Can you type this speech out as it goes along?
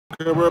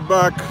Okay, we're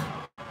back.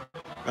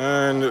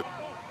 And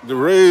the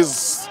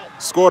Rays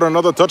scored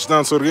another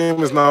touchdown, so the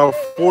game is now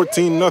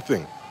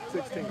 14-0.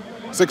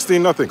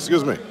 16-0,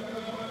 excuse me.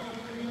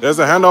 There's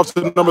a handoff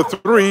to number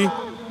 3.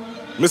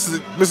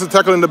 Misses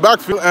tackle in the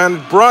backfield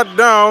and brought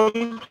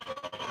down.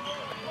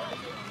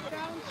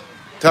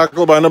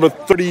 Tackle by number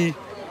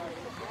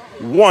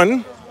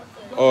 31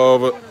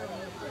 of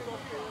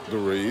the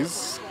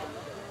Rays.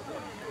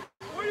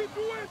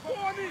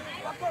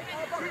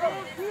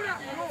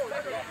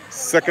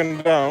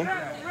 Second down.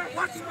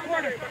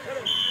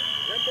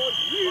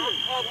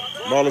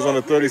 Ball is on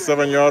the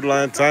 37-yard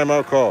line.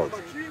 Timeout called.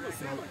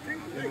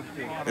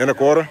 In a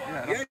quarter?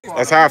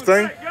 That's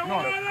halftime?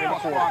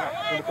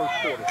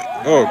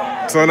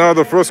 Oh, so now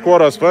the first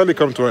quarter has finally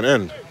come to an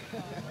end.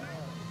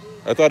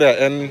 I thought that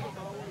end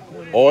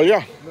all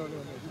year.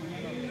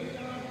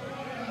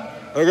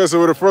 Okay, so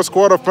with the first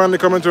quarter finally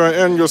coming to an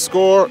end, your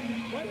score,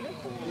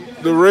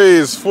 the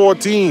Rays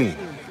 14,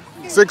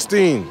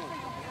 16.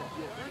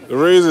 The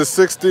Rays is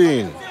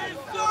 16.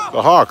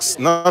 The Hawks,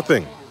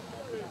 nothing.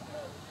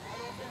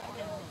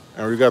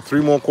 And we got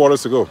 3 more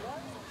quarters to go.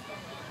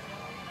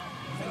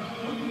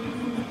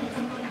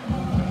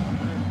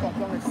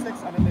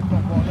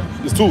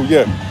 It's 2,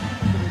 yeah.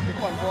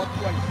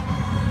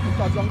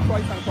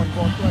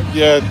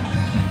 Yeah.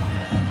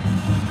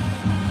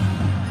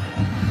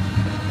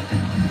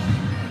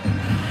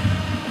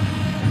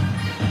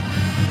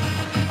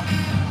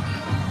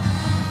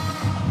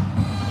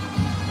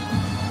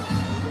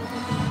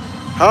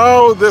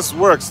 How this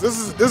works,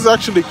 this is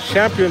actually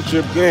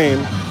championship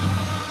game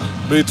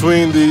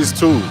between these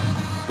two.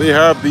 They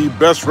have the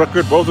best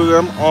record. Both of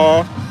them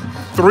are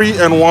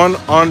 3-1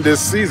 on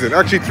this season.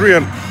 Actually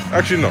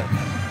no.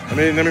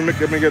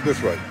 Let me get this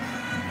right.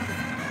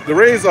 The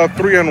Rays are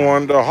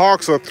 3-1. The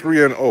Hawks are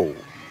 3-0.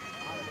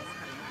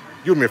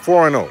 Give me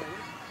 4-0.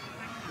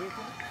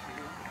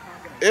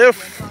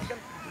 If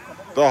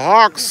the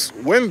Hawks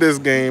win this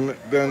game,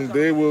 then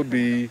they will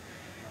be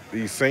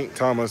the St.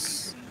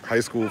 Thomas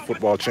High School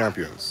football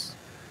champions.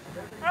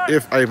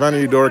 If Ivanna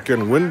Eudora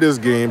can win this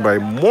game by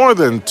more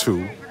than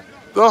 2,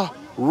 the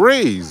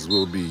Rays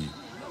will be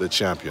the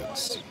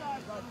champions.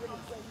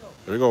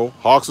 There we go.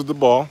 Hawks with the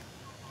ball.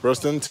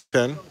 First and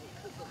 10.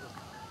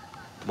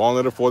 Ball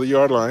at the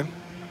 40-yard line.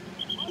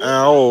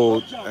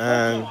 And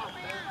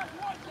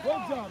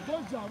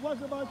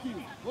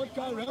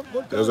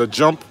there's a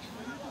jump.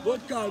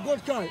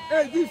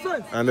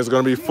 And there's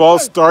going to be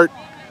false start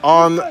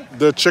on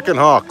the Chicken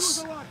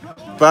Hawks.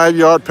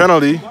 5-yard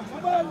penalty.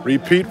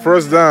 Repeat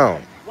first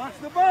down.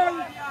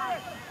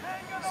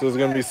 So it's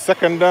going to be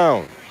second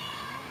down.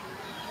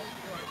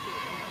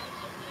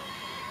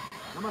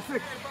 Number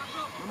 6,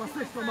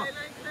 come up.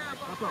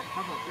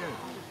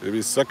 It'll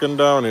be second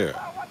down here.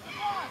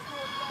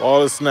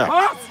 Ball is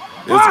snapped.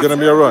 It's going to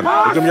be a run.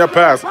 It's going to be a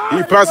pass.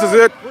 He passes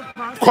it.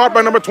 Caught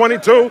by number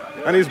 22.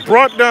 And he's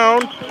brought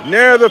down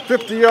near the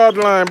 50-yard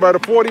line by the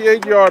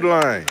 48-yard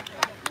line.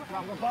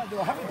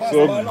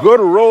 So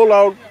good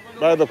rollout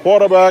by the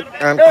quarterback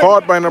and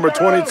caught by number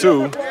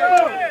 22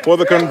 for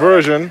the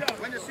conversion.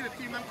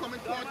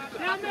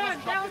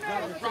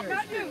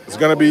 It's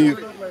going to be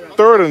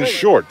 3rd and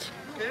short.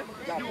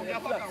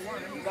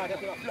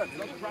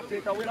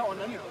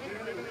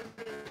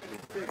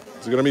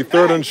 It's going to be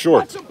 3rd and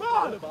short.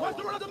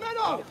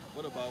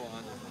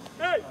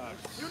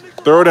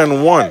 3rd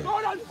and 1.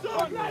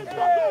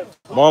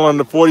 Ball on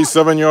the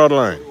 47-yard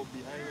line.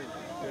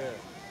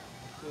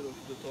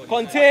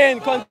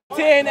 Contain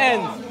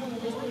ends.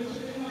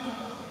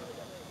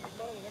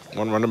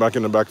 One running back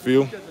in the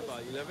backfield.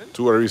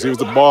 2 receives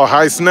the ball.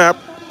 High snap.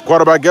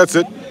 Quarterback gets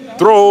it.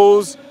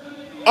 Throws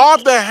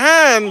off the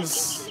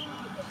hands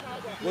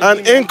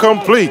and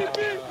incomplete.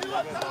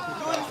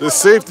 The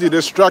safety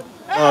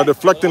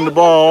deflecting the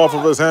ball off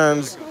of his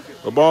hands.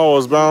 The ball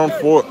was bound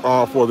for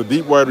the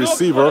deep wide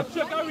receiver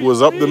who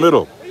was up the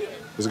middle.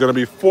 It's going to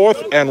be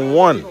 4th and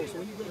 1. Look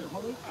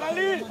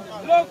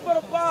for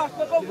the pass.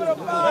 Look for the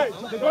pass.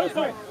 They're going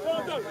for it.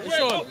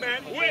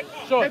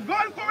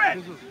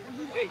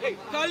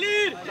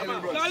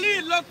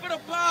 Khalid, look for the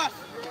pass.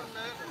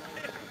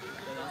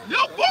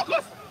 Look,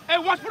 focus,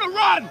 and watch for the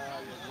run.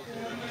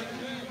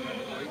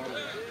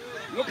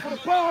 Look for the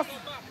pass.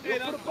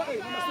 Look for the pass.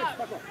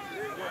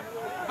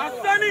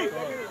 Asani.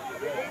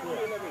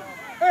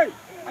 Hey,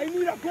 I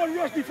need a goal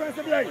rush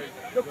defensive line.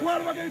 The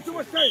quarterback getting too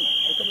much time.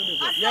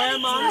 Yeah,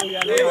 man.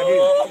 Yeah.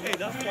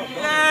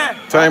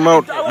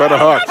 Timeout by the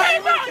Hawks.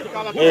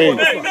 Hey.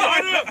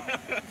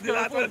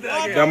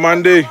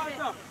 Monday.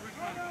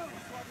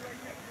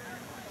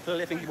 So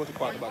they think he was a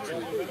quarterback.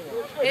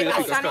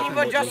 Asani, you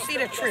go just see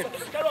the trips.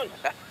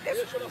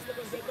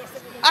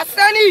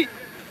 Asani!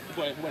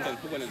 Who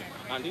went in?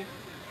 Andy?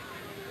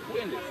 Who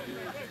ended?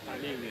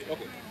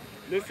 Okay.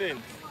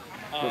 Listen.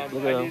 I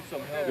need some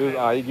help. This is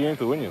IE game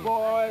to win, you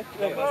know.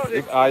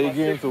 It's IE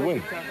game to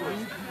win.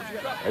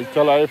 I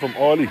tell IE from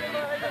Ollie.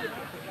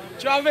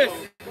 Travis!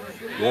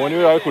 The only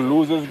way I could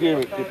lose this game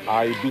is if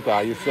I beat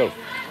IE yourself.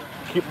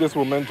 Keep this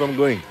momentum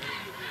going.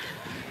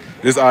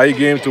 This IE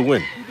game to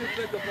win.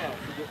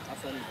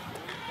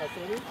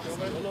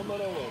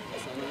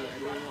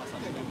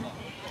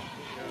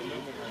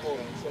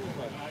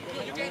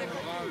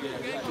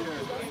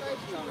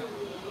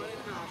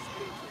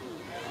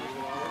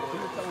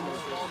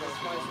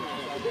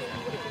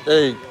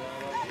 Hey,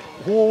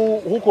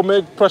 who could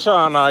make pressure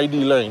on the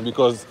ID line?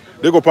 Because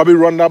they could probably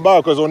run that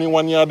ball because only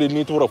 1 yard they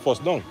need to put a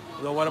first down.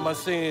 So what I'm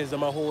saying is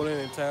I'm holding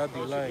the entire D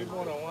line.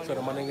 So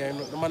the man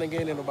ain't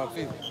getting in the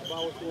backfield.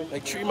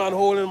 Like 3 man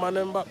holding man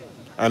in back.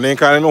 And they ain't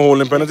calling no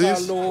holding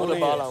penalties? What the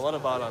ball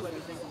on?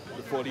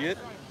 The 48?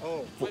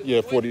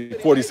 Yeah,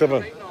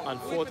 47. And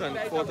fourth and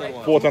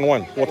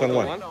one. Fourth and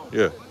one.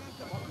 Yeah.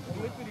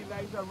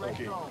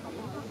 Okay.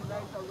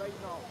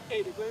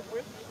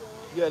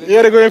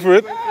 Yeah, they're going for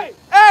it.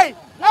 Hey!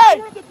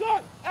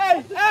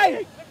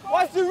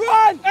 What's the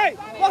run?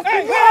 What's the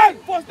run?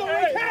 What's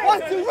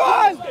the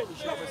run?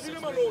 Leave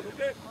him alone,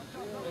 okay?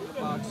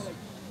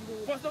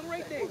 First down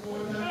right there. Hey,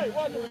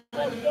 what's the way?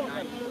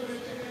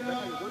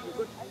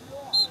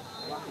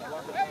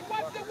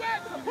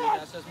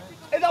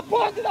 It's a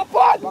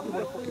punt!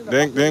 They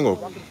ain't go.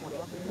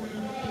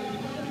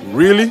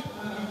 Really?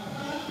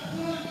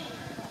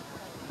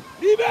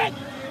 Leave it!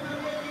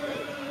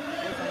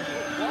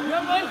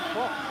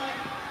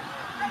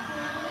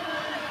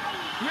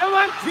 Yeah,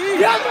 man!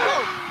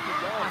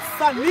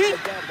 Sunny!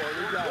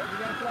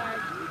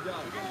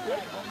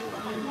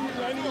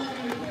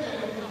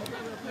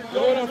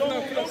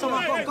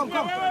 Come.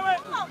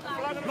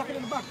 Block it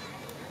in the back.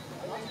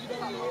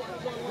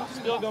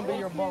 Still gonna be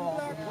your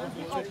ball.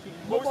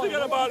 But we still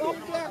get a ball.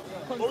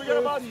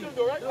 Still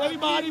though, right?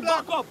 Everybody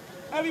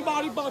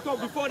back up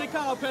before they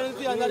call a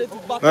penalty and let it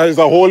back up. That is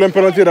a holding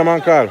penalty the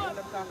man call.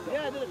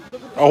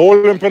 A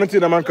holding penalty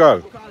the man call.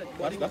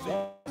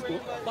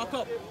 Back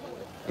up.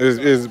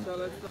 Is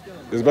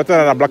better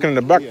than a blocking in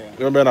the back.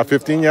 You're better than a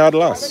 15-yard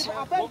loss.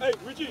 Hey,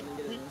 Richie,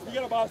 we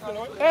get a ball still,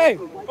 right? Hey!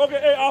 Okay,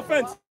 hey,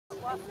 offense.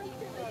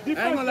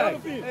 Defense,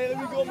 hey, let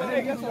me go, man.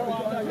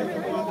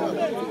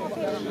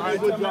 Alright,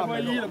 good job.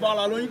 Man. You the ball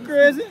alone, you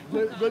crazy?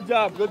 Good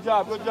job.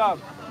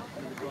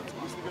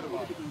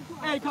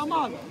 Hey, come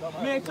on.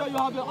 Make sure you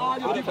have all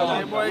your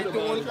defense.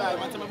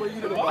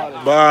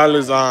 Ball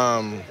is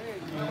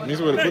Let me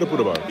see where they put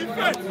the ball.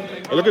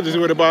 Look at this,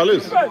 where the ball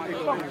is.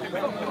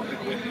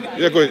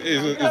 Yeah, because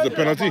it's the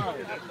penalty.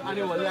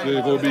 So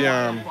it will be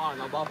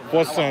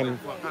first and,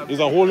 it's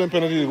a holding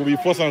penalty, it will be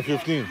first and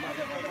 15.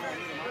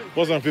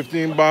 First and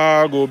 15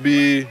 ball will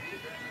be...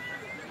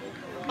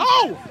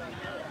 Oh!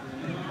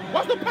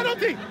 What's the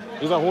penalty?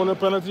 It's a holding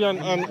penalty and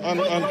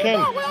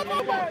Kean.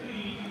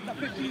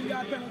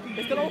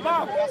 It's still our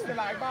ball.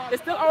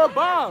 It's still our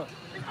ball.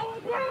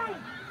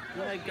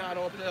 My God,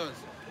 our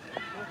players.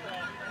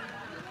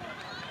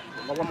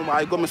 I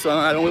got my son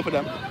and I don't wait for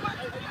them.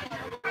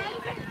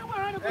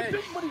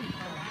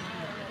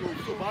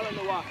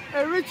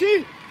 Hey,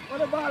 Richie! What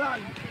the ball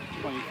on?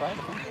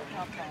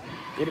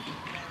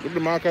 Look the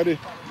mark at it.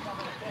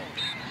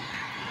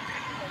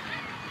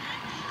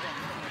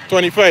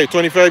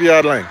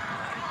 25-yard line.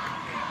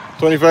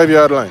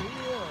 25-yard line.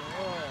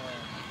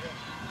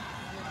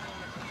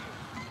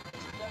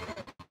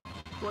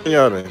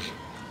 Yard line.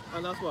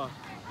 And that's what?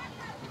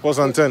 First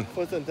and 10.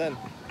 First and 10.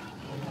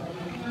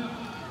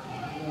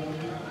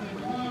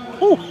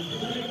 Woo.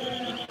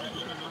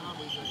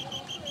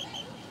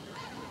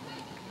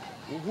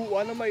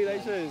 What number you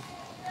like says?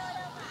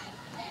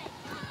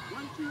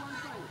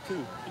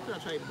 2.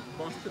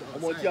 How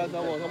much yards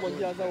that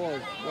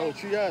was? No,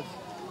 3 yards.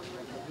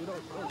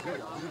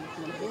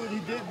 Dude, he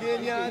did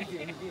gain yards.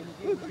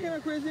 Look, what kind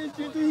of crazy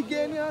shit he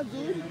gain yards,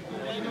 dude?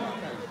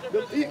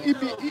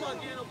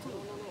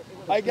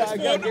 I got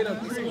gain up.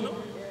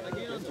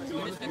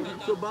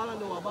 So ball on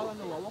the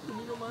what can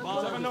you do, man?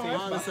 Ball on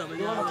the 7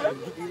 yard.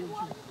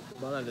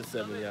 Ball on the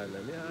 7 yard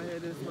line. Yeah, I hear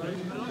this, man.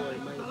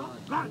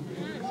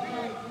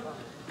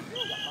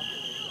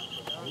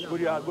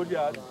 Good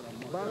yard.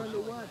 Ball on the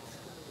what?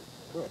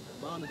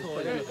 Ball on the 30.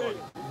 Okay,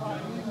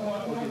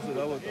 so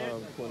that was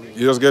 20.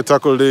 You just get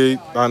tackled there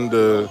on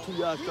the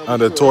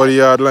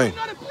 30-yard line.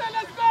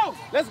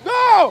 Let's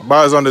go!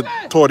 Ball's on the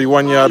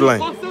 31-yard line.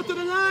 Box out to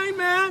the line,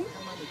 man.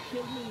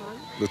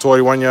 The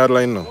 31-yard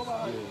line now.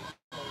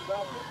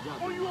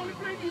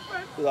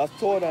 So that's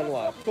third and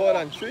what? Third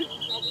and 3?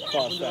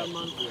 Fast start.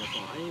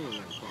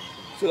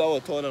 So that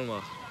was third and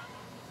what?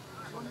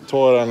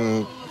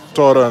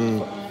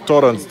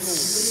 Third and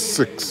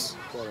 6.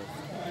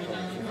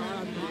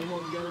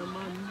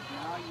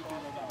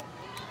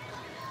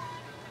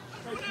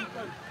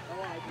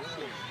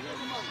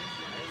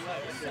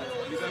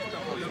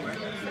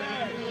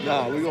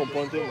 Nah, we gonna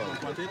punt him, man.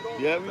 Punt it?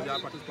 Yeah, what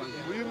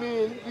do you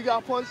mean? We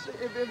got punch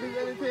if there's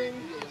anything?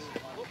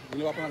 You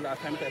know what happened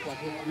last time I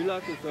punched?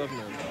 Relax yourself,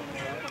 man.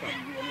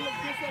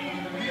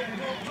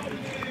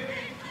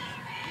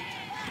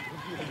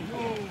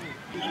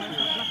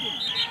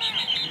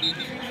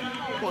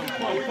 Punt.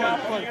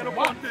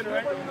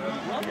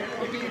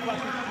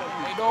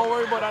 Hey, don't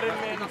worry about that, I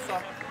didn't make it,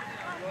 sir.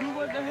 Do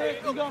what the heck?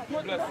 You got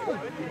punt.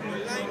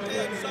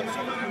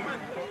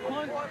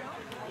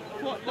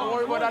 Don't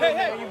worry about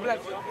that. You bless.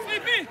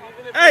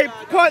 Hey,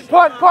 punt.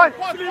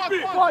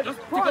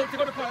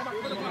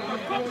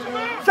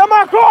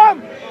 Shama,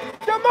 come!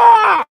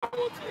 Shama!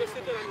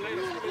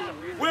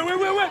 Wait.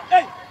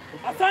 Hey,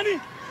 Asani!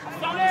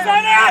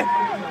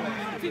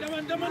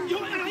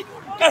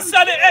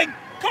 Asani, hey,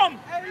 come!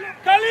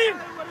 Kalim!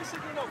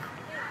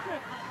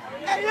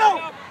 Hey, yo!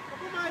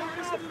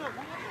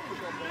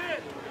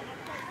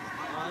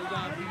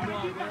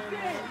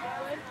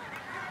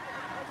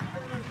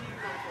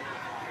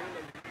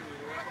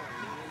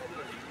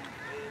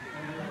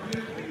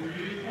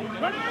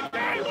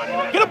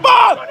 Get a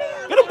ball!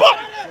 Get a ball!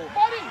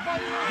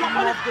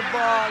 Get off the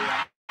ball.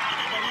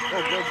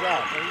 Oh, good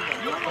job.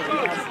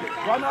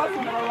 Run out.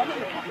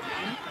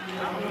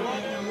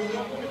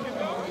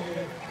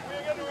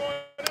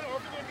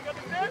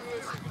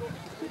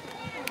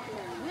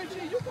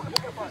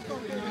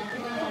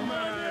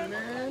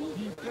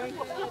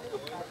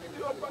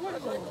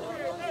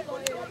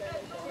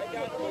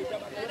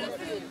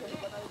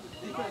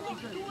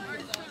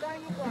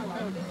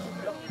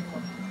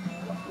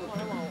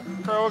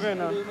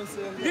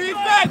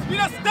 Defense, we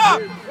don't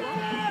stop.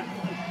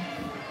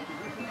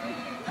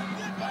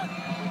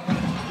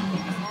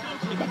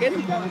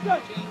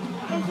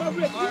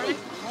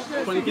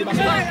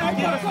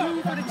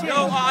 Yo,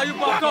 you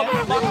back up.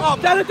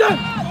 Jonathan!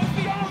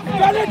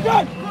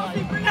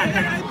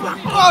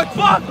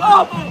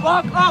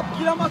 Back up!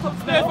 Give him some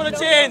space for the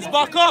chains.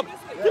 Back up!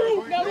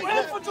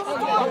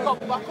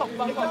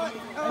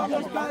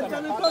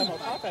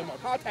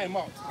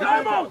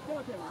 Time out!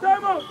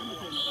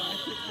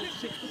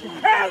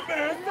 Help,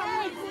 man!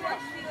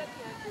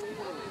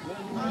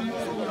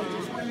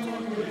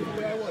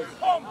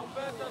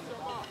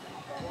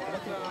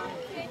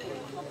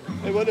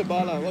 Hey, what the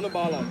ball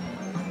on?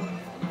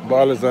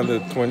 Ball is under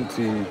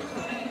 20.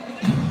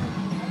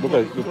 Look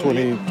at the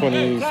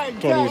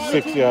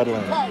 26 yard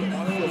line.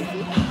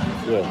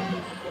 Yeah,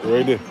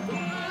 right there.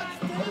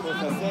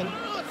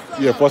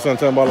 Yeah, first and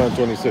 10 ball on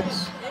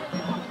 26.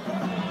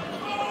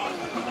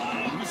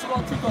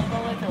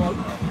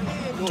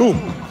 2.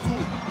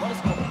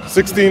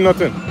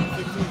 16-0.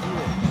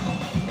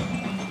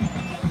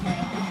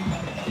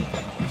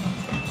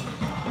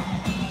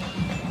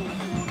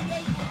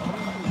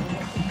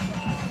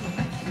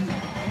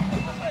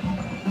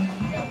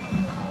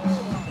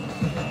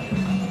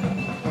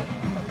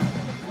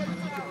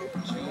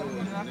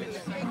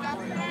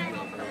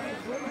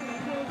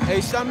 Hey,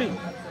 Sammy,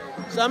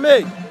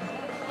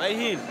 my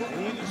heel.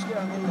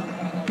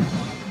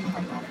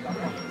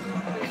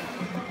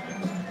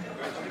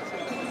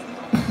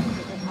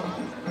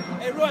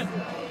 Hey, run!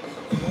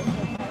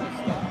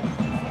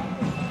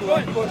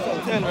 First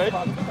and 10, right?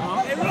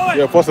 Hey, run!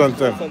 Yeah, first and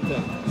 10. First and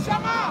 10.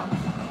 Shama!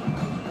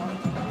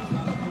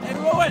 Hey,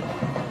 Rowan!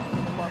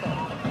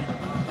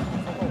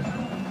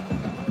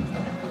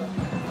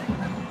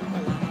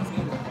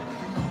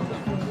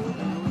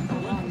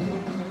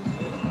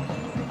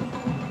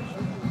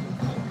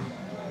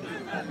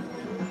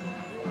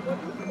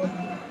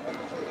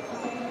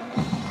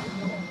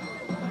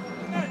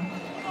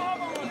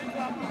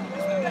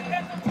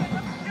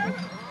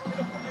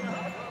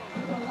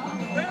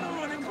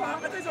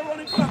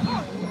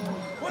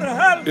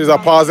 It's a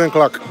pausing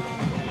clock.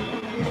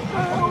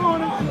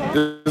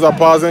 It's a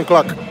pausing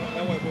clock.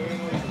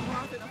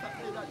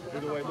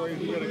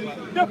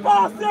 The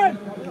passing!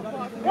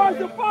 Where's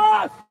the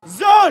pass?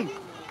 Zone!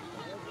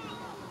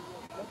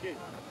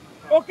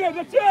 Okay,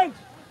 the change!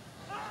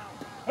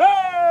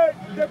 Hey!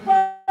 The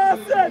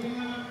passing!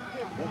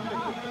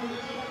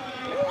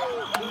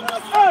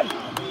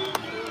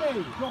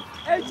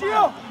 Hey,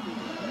 Gio!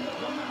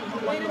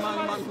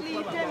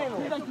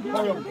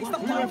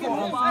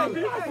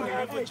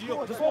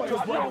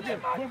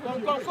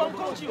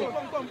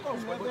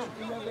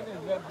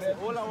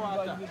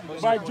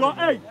 By John,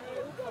 hey,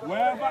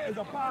 wherever is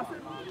a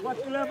passing, watch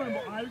 11,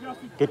 but I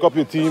got to Pick up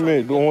your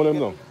teammate. Don't hold him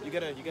down. You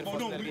get a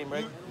first in the game,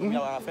 right? You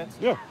have offense?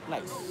 Yeah.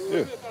 Nice.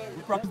 Yeah.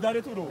 we practice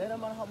that too, though.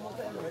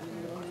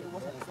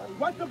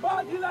 Watch the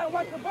ball, Eli,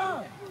 watch the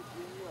ball.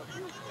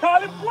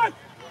 Call him quick.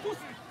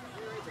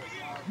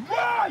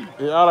 Man!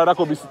 Yeah, all of that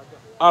could be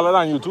all of that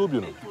on YouTube,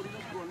 you know.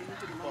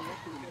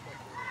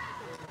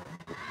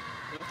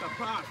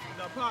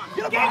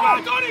 Get him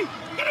out, Tony!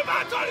 Get him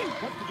out, Tony!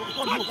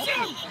 Touch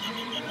him!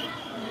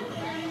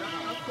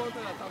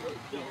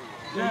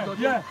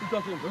 Yeah.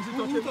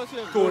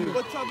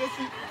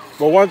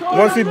 But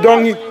once he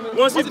done, he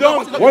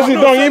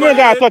even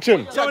gotta touch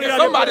him.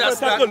 Somebody has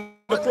to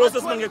the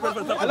closest man get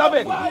credit for I love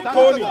it.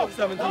 Tony.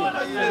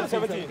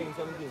 17.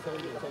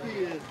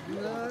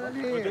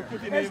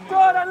 It's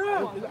good and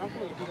look.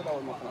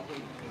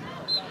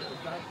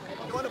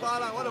 What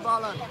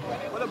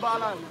the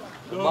ball on?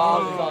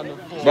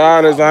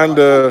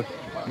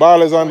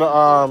 Ball is on the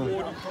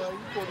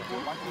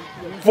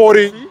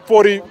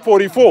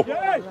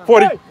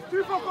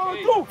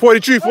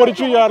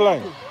 43 yard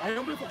line.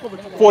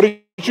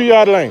 43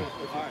 yard line.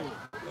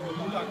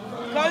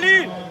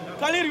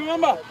 Khalid,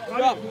 remember?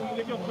 Drop.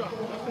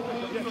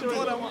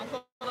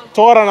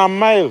 Taller than a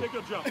mile.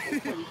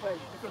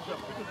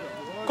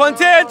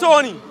 Contain,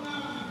 Tony.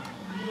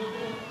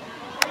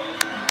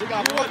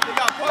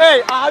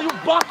 Hey, are you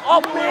back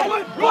up, man?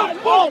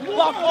 Back up,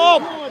 back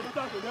up.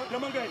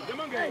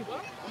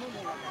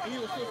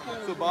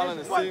 So ball on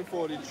the same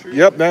 43.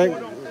 Yep, man.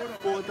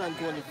 4th and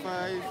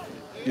 25.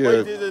 Yeah. What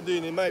is they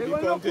doing? It might be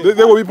punting. They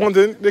will be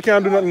punting. They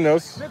can't do nothing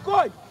else.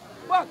 McCoy,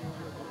 back.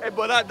 Hey,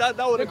 but that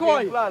was the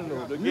game plan,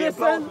 though. The game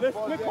plan.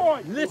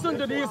 Listen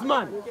to these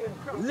man.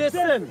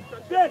 Listen.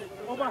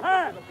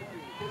 Overhead.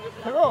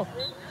 Hello.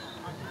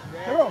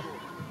 Hello.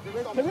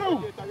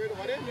 Hello.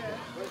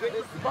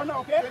 Ivanna,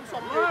 okay?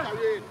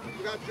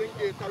 You got to drink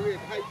Gatorade.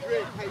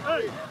 Hydrate.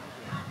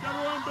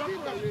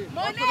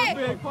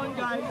 Money! Fun,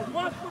 guys.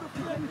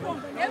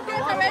 Them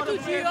Gatorade to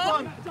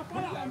Gio.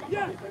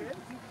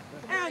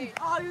 And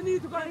all you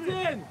need to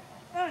contain.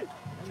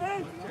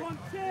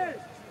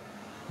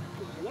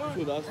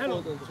 So that's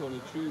 4th and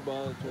 23,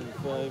 ball and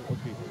 25.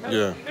 Okay.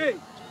 Yeah. Hey,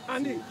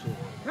 Andy.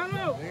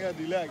 Hello. They got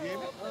to delay again.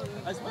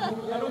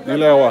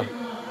 Delay what?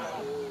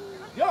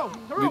 Yo,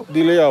 Haru.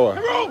 Delay what?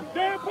 Haru.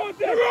 They're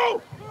punting.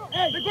 Haru.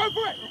 Hey, they're going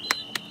for it.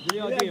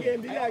 Delay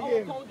again.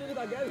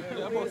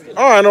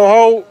 I know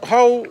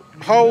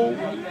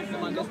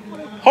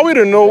how we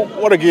don't know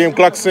what a game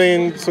clock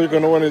saying so you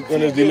can know when it's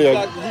delayed.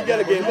 He got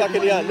a game clock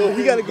in the hand. No,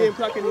 he got a game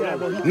clock in the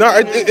hand. No,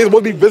 it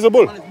will be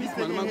visible.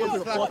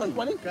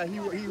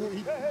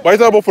 But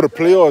it's about for the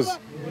players.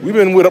 We've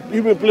been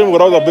playing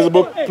without a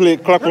visible play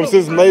clock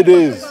since my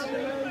days.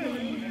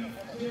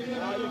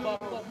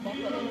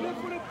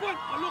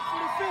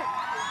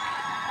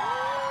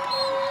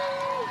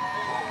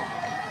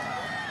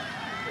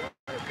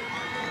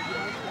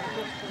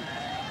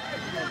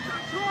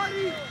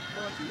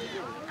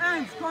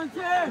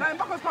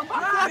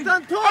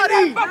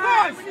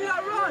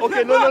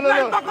 Okay, no.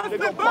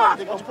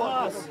 They go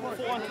pass.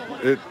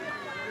 It,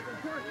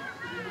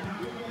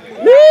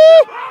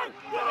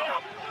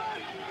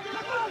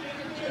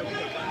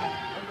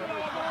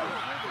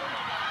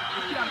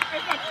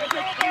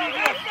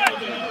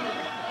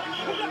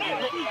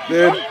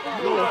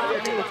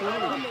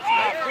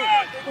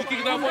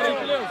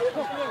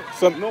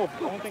 some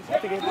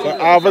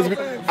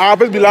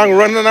Alves belong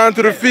running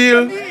onto the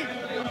field.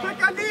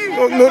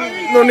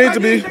 No need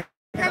to be.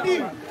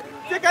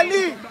 Take a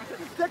knee.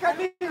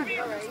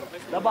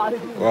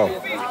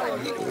 Wow.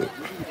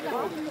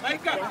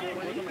 Micah.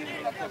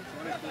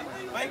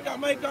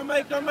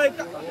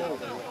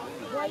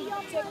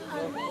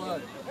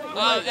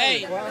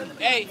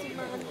 Hey,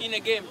 in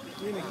the game.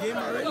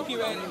 Okay,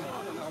 right.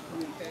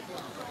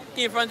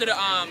 In front of the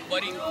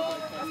buddy.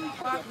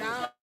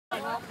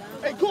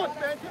 Hey, good,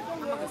 man.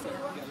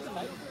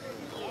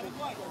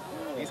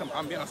 Need some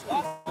ambiance.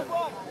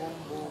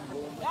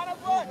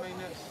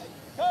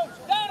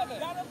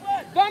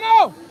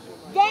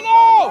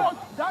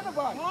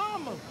 Donovan.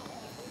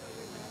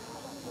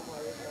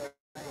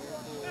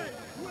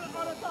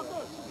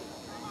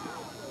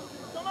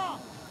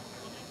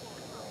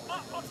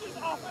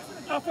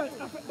 Offense,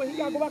 but he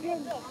gotta go back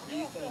in.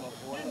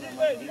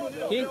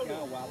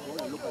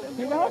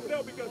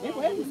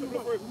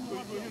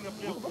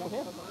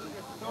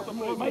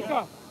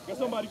 Micah, get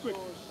somebody quick.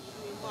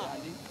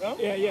 Huh?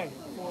 Yeah.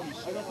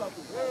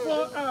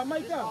 So,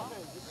 Micah.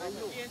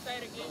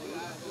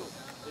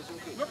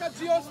 Look at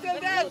Gio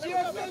still there.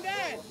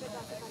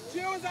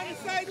 Gio's on the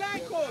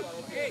sideline, coach.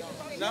 Hey,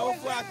 Now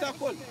for a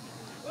tackle.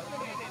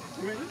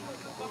 Wait.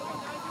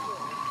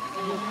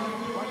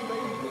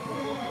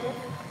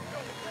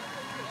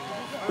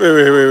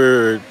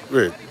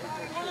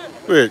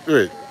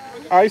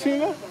 Are you seeing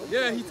that?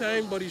 Yeah, he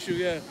timed body shoe,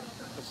 yeah.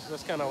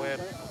 That's kind of weird.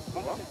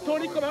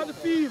 Tony, come out the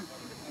field.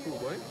 Cool,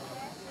 boy.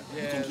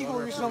 You think he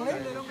could reach long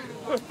there?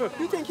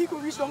 You think he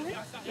could reach long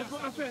there? Let's go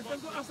offense.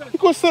 You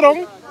go sit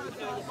down.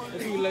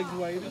 Two legs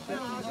wide.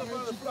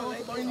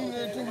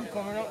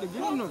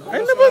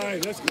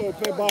 Let's go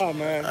play ball,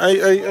 man.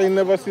 I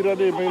never see that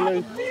day in my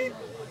life.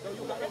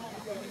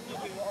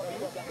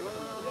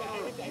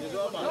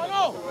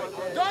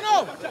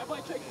 Dono!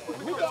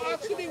 We can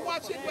actually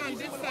watch it on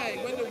this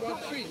side when they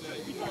watch three.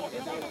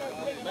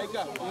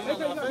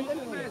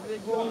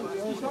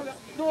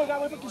 No,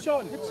 that was for Kean.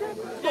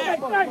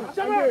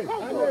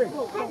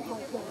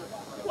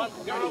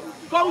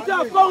 Counter!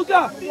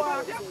 We got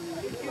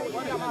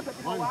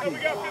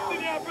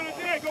 15 yards for the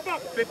day. Go back.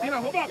 15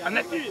 and go back. And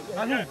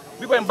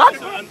We going back?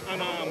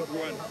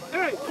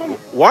 hey, come on.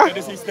 What?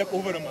 This is step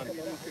over the man.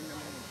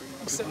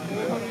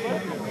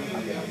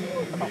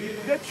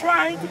 They're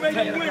trying to make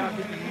him win.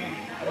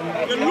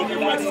 They're looking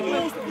for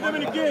schools to put them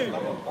in the game.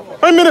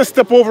 I made a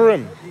step over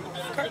him.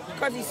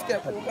 Because he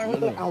stepped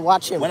over and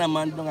watch him. When a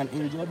man done an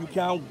injured, you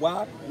can't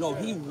walk. No,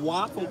 he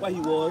walked from where he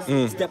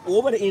was, step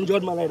over the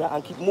injured man like that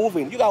and keep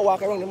moving. You got to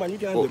walk around the man, you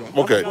can't do that.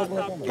 Okay,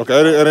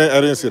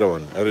 I didn't see that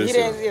one. I didn't He see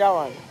didn't that. see that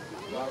one.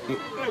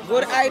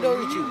 Good eye though,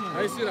 Richie.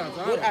 I see that.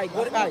 Huh? Good eye.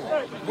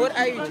 Good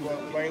eye, Richie.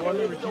 But he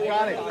wanted to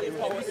got it.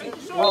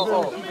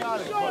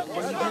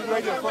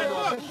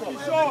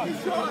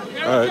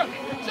 All right.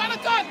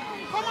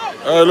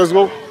 All right, let's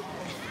go.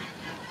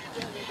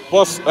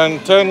 First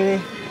and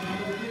 10.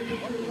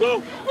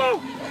 Go!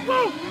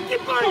 What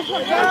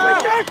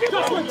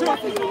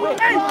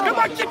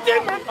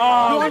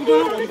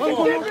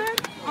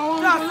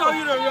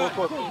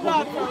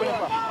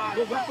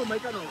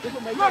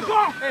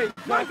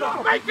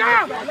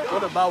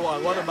about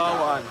one? What about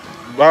one?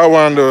 Ball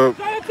on the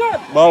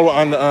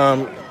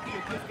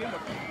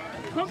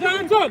what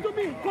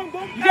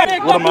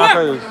the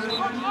marker is.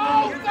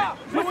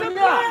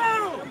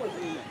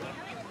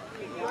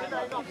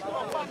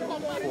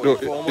 For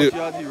how much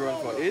yards he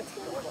run for? 8?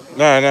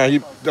 Nah,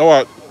 that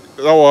was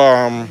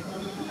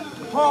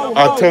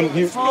at 10,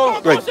 he,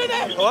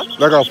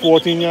 like a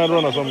 14-yard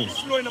run or something.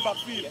 Slow in the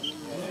backfield.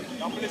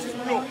 That place is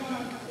slow.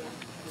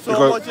 So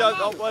how much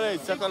yards up what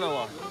is second or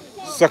what?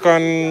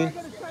 Second,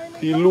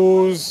 he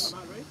lose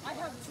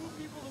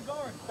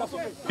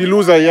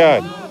a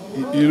yard.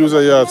 He lose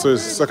a yard, so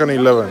it's second and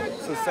 11.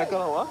 So second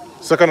or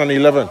what? Second and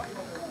 11.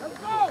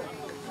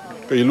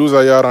 Okay, you lose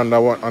a yard on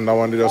that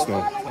one just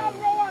now.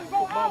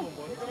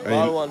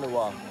 Ball on the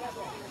wall.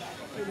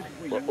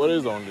 What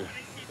is on there?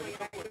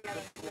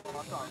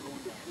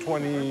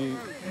 20,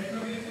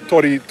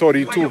 30,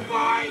 32. So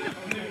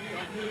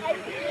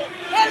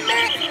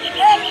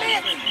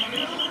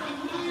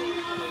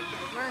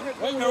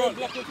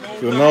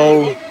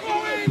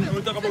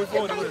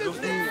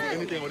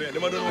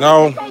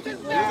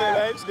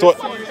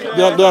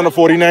now they're on the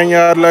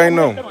 49-yard line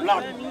now.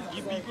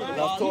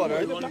 That's tall,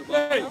 right?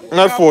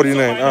 Not 49.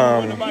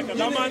 That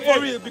man for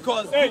real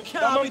because he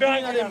can't be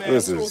doing that, man.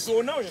 This is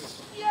So now, you know.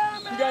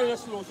 You guys are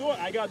slow, so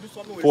I gotta do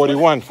something with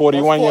 41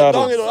 yard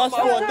line. That's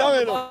 4 down,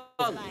 you know.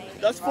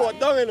 That's 4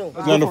 down, you know.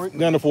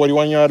 They're on the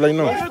 41-yard line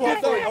now. That's 4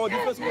 down. Our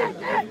defense man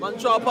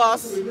try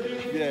pass.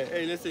 Yeah,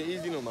 hey, listen,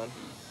 easy no, man.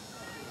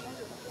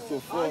 So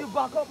 4. you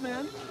back up,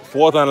 man.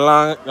 Fourth and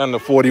long on the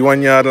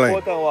 41-yard line.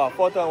 4th and what?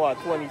 4th and what?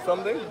 20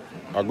 something?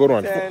 A good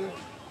one. 10.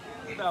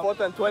 4th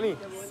and 20.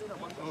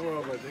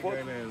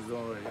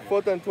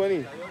 4th and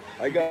 20.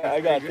 I got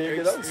to take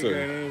it up.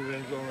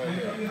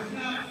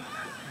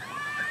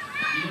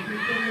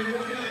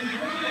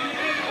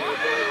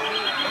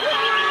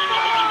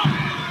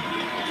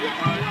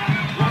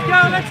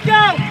 Let's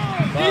go!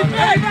 Defense!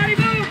 Everybody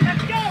move!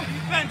 Let's go!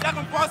 Defense! I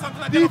can pass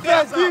something like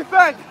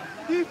that.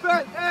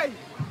 Defense! Hey!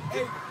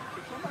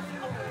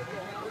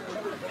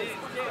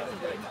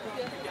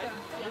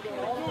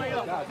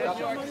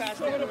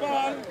 Throw the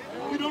ball.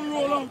 We don't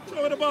roll out.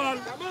 Throw the ball.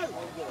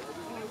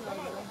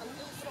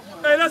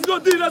 Hey, let's go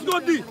D.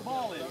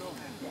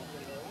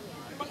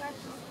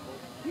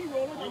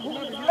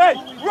 Hey,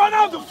 run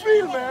out the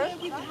field, man.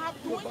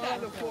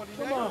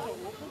 Come on.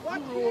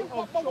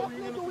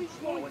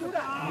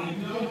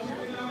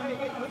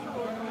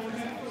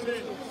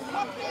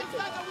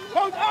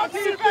 Hold out,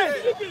 defense.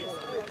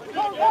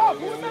 Hold out.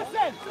 Who's that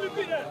set?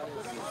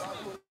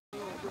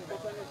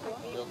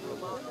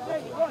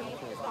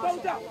 Go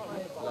down.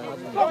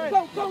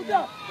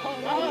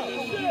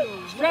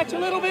 Stretch a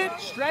little bit.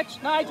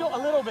 Stretch, Nigel, a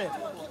little bit.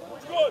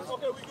 Good.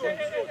 Okay, we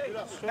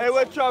go. Hey,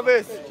 where's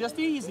Travis? Just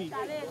easy.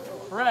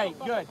 Right,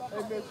 good.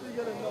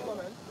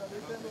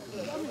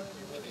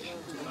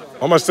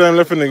 How much time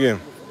left in the game?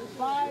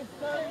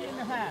 5:30 and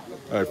a half.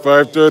 All right,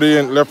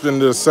 5:30 left in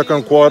the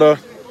second quarter.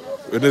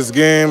 In this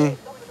game,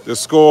 the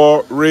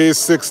score, Rays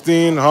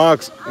 16,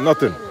 Hawks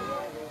nothing.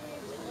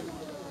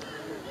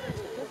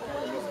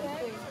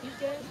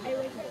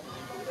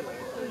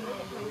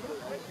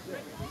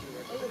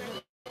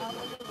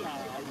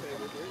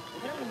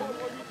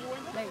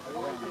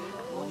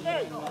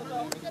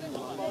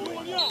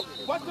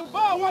 Watch the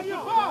ball, watch the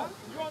ball.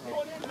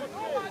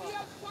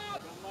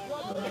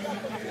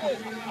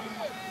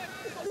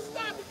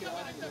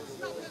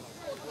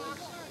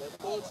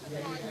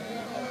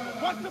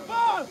 Watch the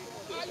ball.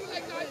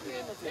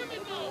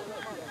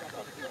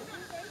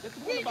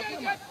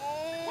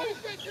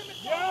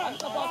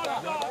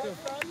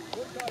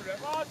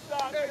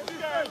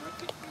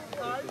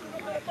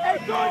 Hey,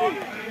 Tony!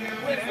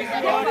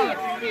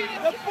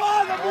 The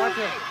ball!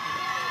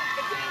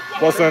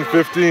 First and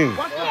 15.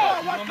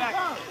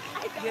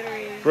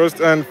 First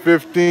and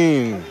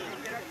 15.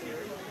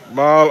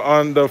 Ball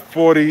on the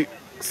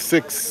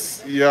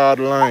 46-yard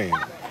line.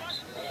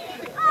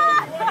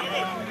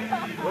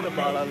 What the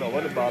ball on?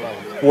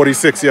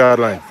 46-yard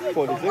line.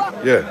 46?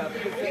 Yeah.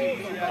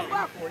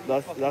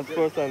 That's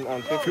first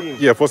and 15.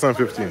 Yeah, first and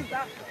 15.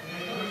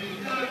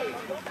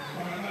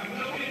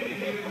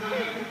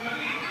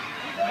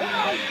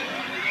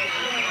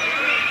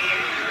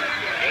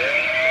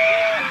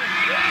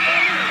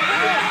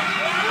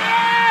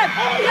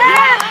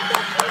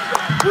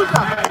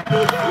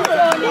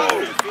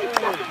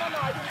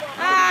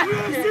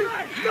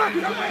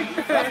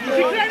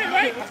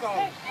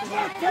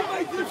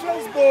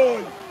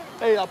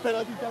 Hey, a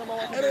penalty, tell him I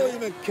don't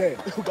even care.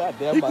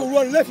 Goddamn, He could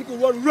run left, he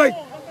could run right.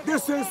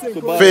 This is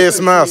it.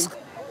 Face mask.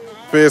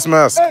 Face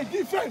mask. Hey,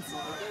 defense.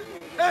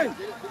 Hey,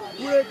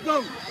 where it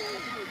go?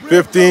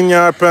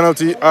 15-yard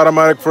penalty,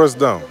 automatic first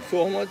down.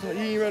 So how much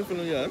he ran for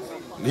the yards?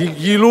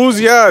 He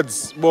lose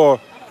yards, but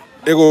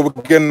it will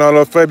get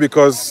nullified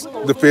because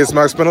the face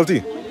mask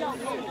penalty.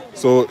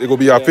 So it will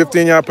be a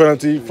 15-yard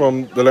penalty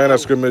from the line of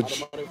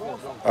scrimmage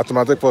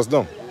Automatic first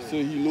down. So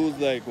he lose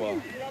like what?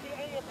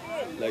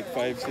 Like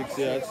 5-6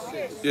 yards?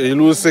 Yeah, he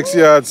lose 6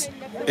 yards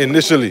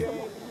initially.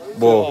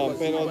 But,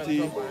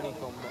 Penalty.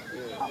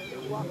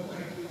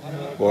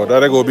 but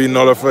that going to be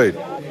nullified.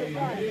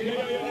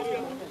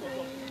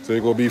 So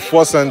it going to be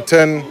 1st and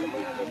 10.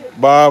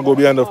 Ball going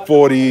to be on the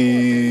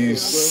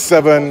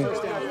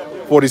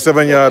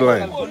 47 yard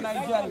line.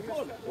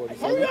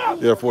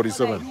 Yeah,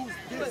 47.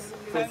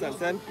 1st and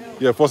 10?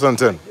 Yeah, 1st and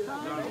 10.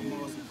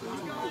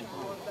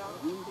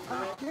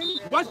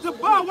 Watch the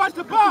ball, watch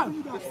the ball.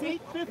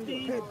 See,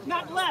 50,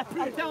 not left.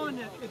 I'm telling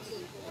you.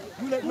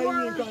 You let me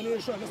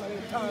reincarnation. That's an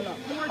entire.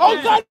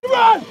 Outside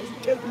run!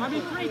 I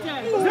mean,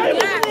 310.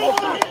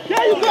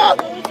 There you go!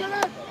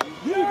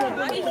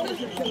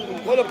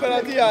 What a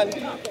penalty on?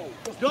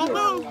 Don't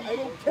move.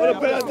 What a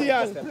penalty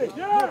on?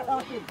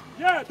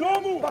 Yeah,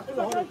 don't move. Back to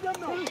the huddle.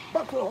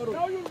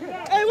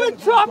 Hey, we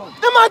trap.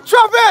 The man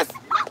Travis.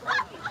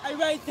 Hey,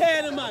 right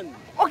there, the man.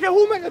 Okay,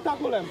 who made the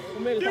tackle them? Who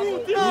made the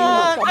tackle? The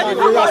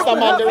Rasta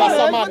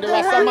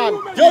man.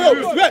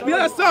 Yo, wait, we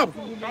are sub.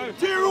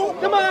 Tiru.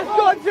 The man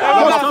shot.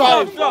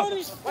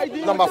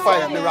 Number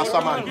 5, the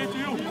Rasta man.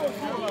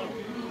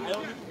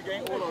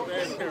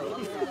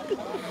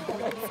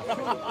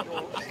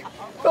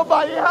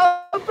 Somebody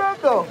help him,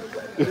 though.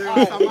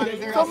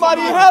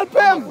 Somebody help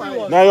him.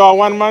 Now you are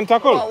one-man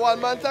tackle. One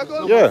man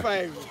tackle?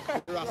 Yeah.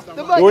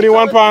 You only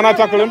one partner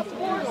tackle him.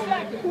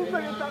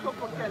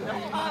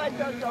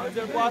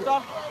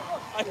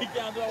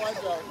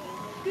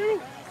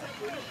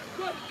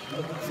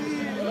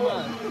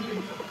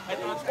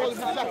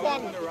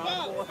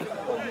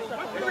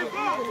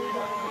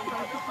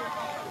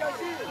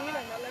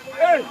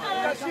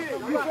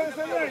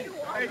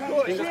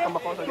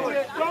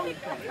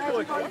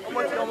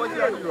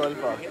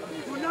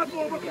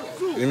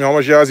 You mean how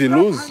much yards he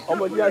lose? How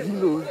much yards he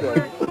lose?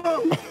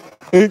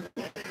 3?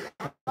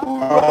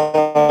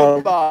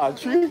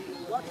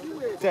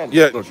 10.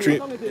 Yeah, no,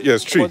 3.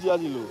 Yes, 3. How much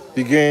yards he lose?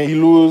 He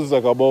lose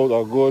like about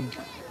a good,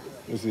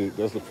 let's see,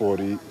 that's the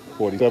 40,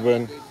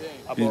 47.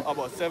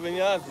 About 7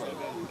 yards, man.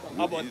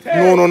 About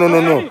 10.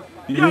 No.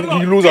 He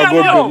lose a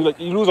good,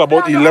 he lose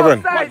about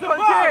 11.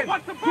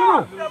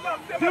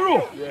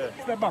 Zero.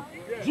 Step back.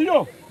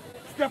 Gino,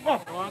 step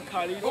up.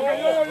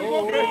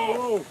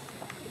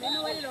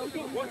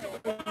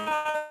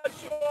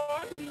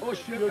 Oh,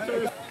 shit.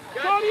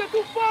 Tony, you're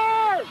too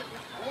far.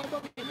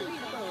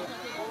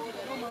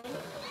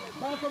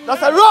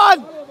 That's a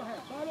run!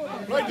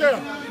 Right there.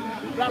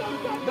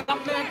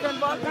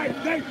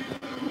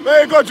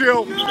 Very good,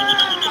 Gio.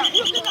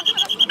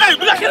 Hey,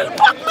 black in the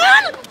back,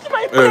 man.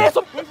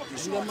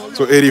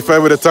 So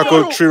 85 with a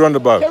tackle, 3 run the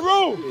ball.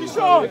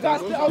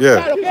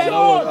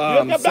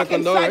 Yeah.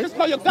 Second down, right?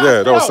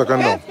 Yeah, that was second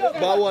down.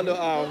 Ball on the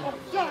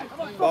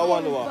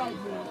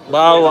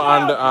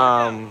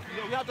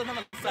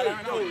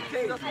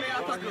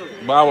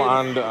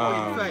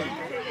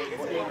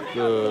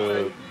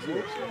the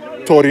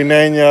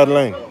 39 yard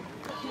line.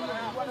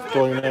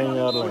 39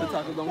 yard line.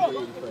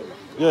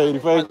 Yeah,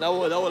 85. That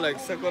was like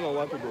second or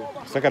what to go?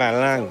 Second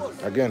and long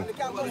again.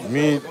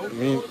 Me.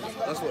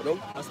 That's what, though?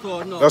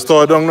 That's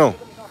third down now.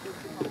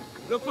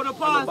 Look for the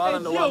pass. Ball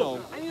on the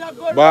one now.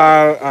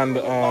 Ball and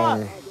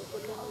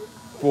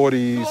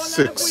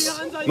 46.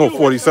 No,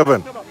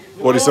 47.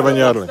 47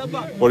 yard line.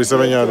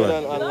 47 yard line.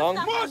 And long.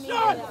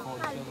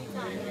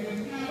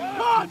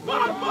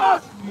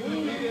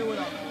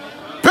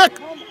 Pick!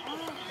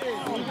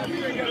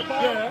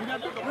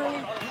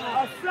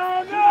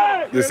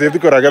 The safety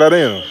could have got it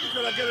in.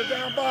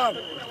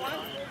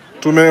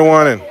 2 minute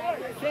warning.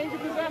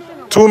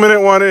 2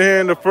 minute warning here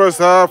in the first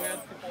half.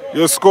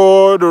 Your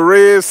score, the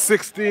Rays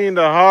 16,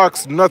 the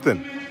Hawks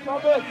nothing.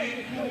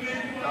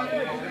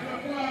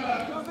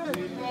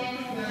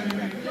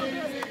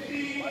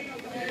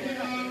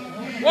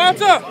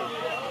 Walter!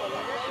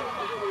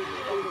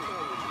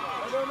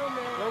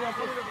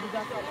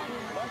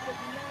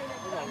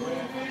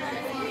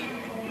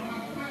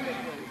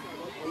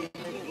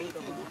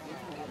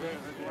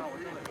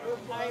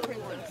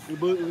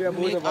 We are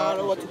both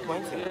about 2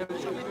 points.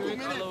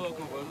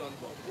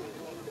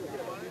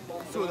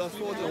 So that's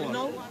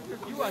 41.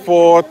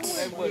 Fourth.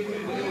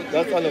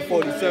 That's on the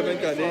 47,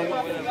 because they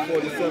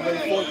 47,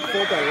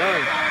 fourth and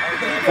line.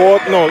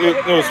 Fourth, no,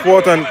 it's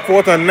fourth and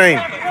 9.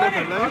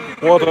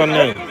 Fourth and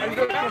 9.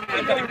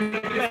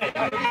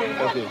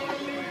 Okay.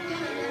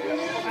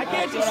 I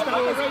can't just stop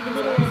it right in the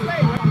middle of the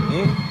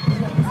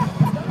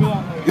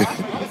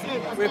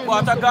We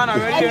part a gun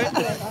already.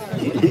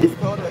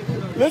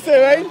 Listen,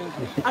 right?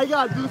 I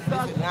gotta do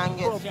something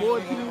for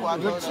both teams.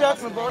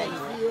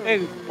 Hey,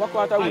 what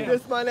quarter we?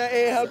 This man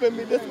ain't helping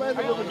me. This man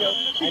is over there.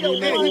 He's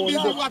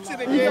busy watching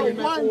the game.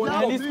 One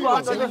down. This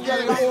quarter just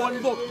get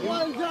one book.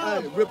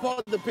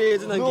 Report the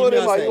page and give me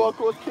a sign.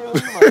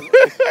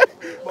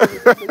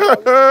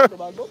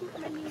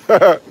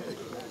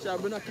 Shall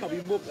bring a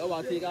copy book. I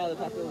want to take all the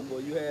tackles,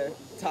 but you hear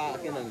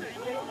talking and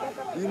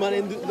these man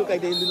ain't look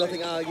like they ain't do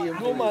nothing all game.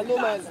 No man.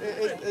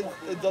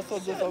 It's just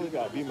how we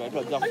got be, man.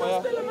 Because Tell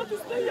Jaffa, him not to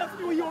stay here.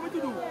 What you want me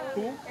to do?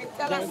 who?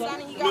 Tell us,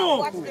 Sonny, he got No.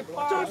 to watch the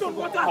ball. Jonathan,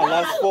 what the Our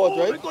last sport, Oh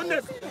my right?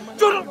 goodness.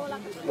 Jonathan.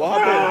 What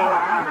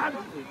happened?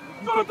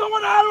 Jonathan,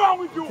 what's wrong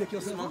with you?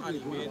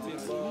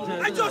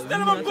 I just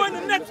tell him I'm going to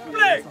the next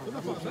play.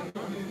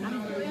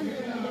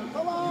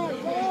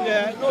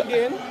 Yeah, no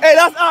gain. Hey,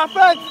 that's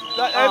offense.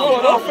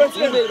 Offense. Who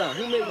made that?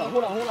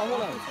 Hold on.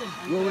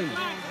 You're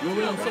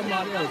winning on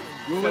somebody else.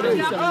 You're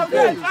winning on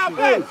 74.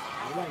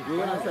 You're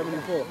winning on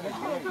 74.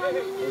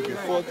 Okay,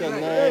 4th and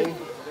 9.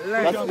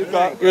 That's the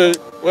cut. Wait,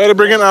 where they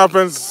bring in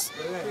offense?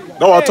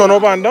 That was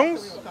turnover and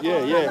downs? Yeah.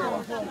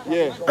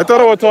 I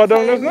thought it was turn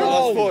down, isn't it?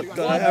 That's 4th.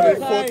 I have it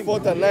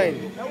 4th and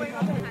 9.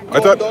 I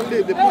thought. Don't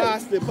leave the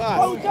pass.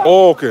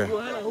 Oh, okay.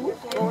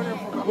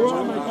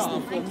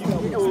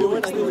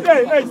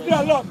 Hey,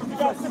 stand up. You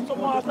got to sip some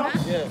water.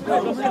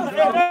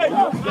 Hey.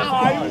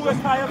 You was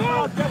tired of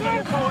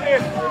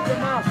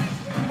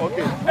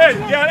Okay. Hey,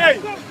 yeah, hey.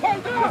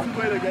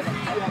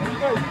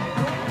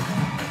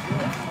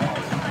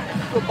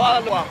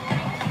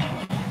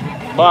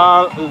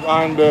 Ball is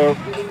on the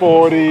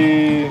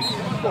 40.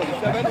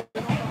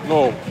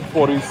 No,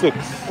 46.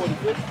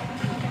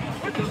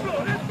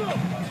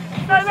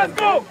 Hey, let's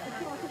go.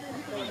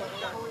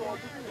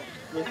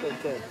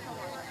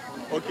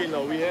 Okay,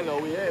 now we here.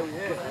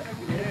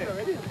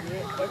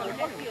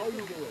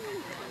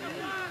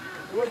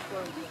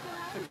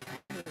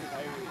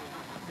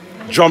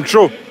 Jump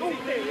through.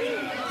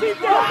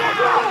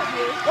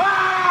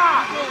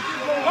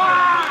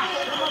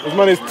 This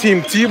man is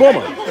Team Tebow,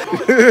 man.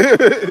 Okay,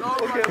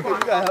 you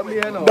gotta help me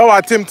here now. That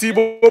was Team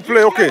Tebow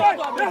play, okay.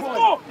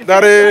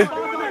 That is,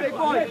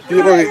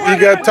 he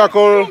get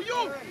tackle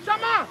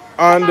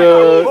on the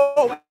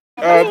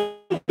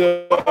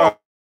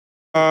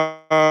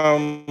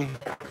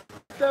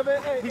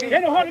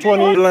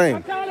 20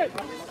 line.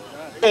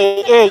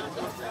 Hey.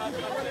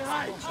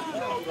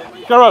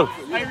 Carol,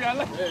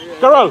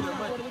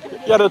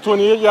 you the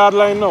 28-yard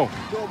line now.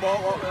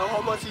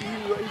 How much he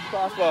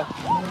pass for?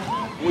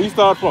 Where you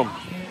start from?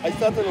 I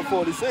started at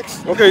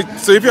 46. Okay,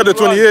 so if you're the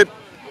 28,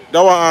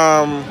 that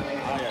was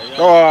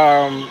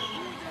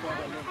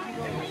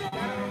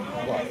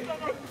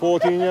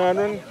 14-yard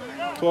run,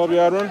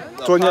 12-yard run,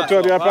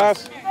 12-yard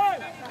pass.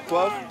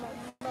 12?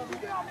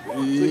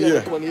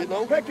 Yeah. 28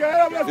 now?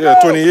 Yeah,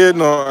 28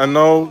 now, and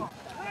now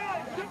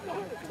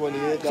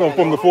 28. so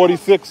from the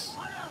 46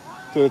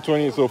 to the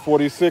 20, so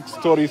 46,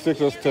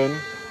 36 is 10,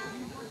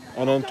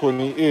 and then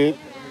 28,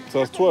 so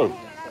that's 12.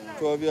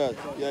 12 yards.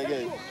 Yeah,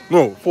 again.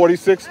 No,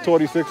 46,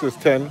 36 is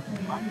 10,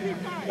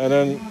 and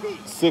then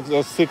 6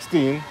 is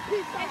 16,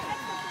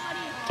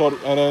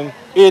 and then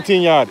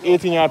 18-yard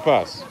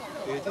pass.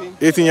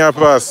 18-yard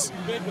pass.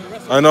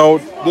 And now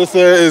this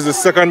is the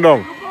second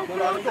down.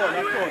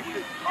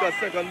 Because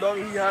second down,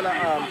 he had a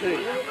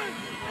thing.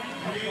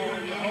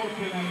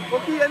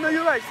 Okay, I know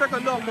you're right.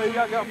 Second down, because he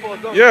got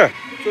 4th down. Yeah.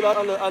 So that's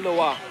on the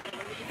what?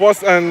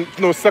 First and,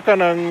 no,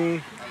 second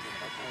and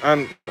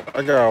I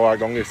got to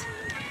walk on this.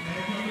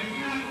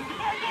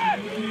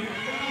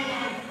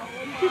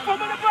 Keep on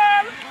the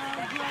ball.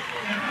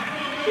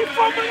 Keep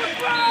on the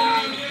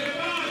ball.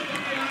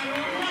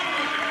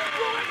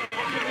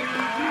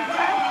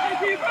 Hey,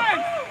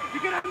 defense. You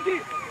get on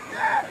deep.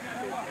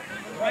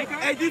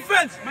 Hey,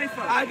 defense. My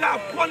fault. I got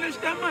to punish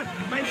them, man.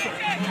 My fault.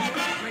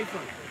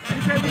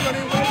 You said we're going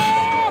to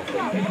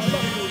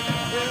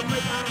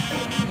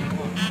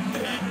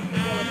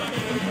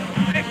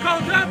Hey,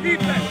 counter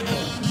defense.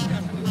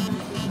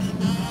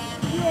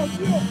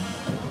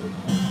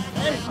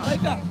 Hey,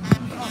 like that.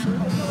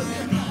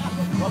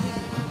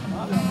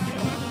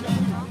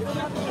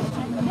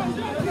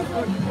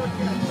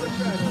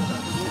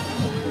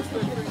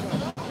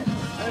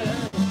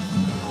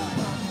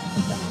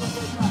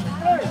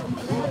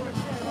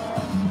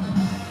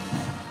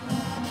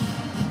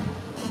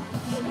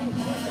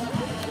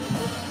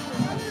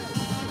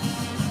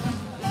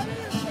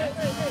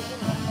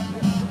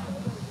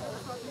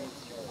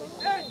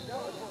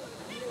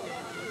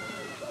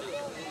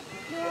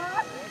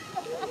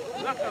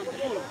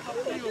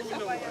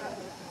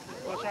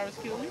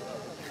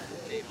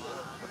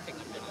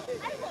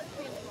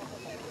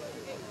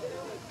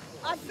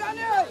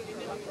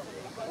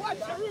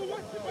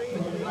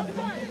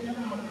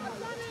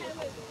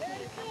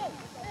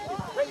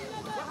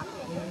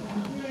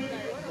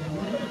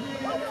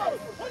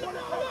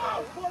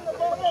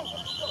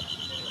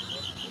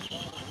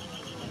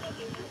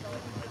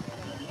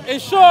 Hey,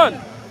 Sean!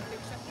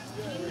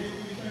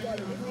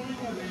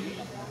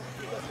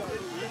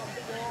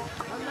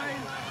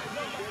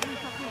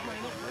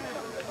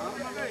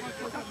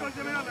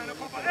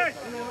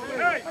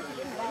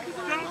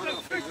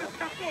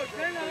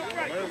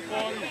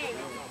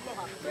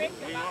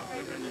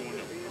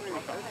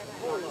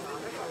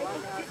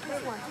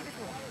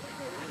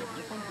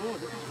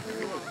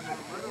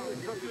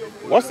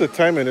 What's the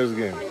time in this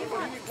game?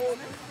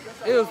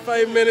 It was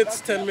 5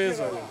 minutes, 10 minutes.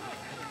 I don't know.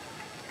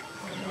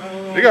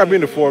 They got to be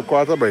in the fourth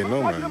quarter by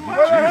now, man.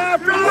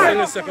 It's in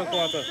the second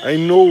quarter. I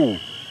know.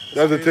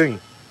 That's the thing.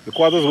 The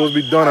quarter's supposed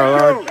to be done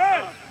around.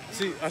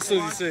 See, I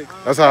still sick.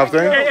 That's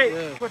halftime?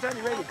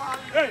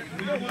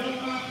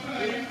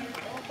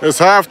 It's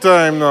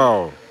halftime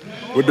now.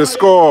 With the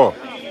score,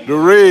 the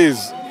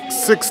Rays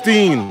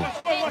 16,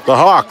 the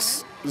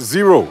Hawks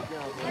 0.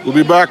 We'll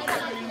be back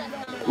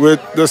with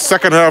the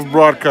second half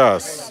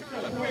broadcast.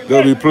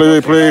 There'll be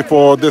play-by-play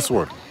for this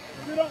one.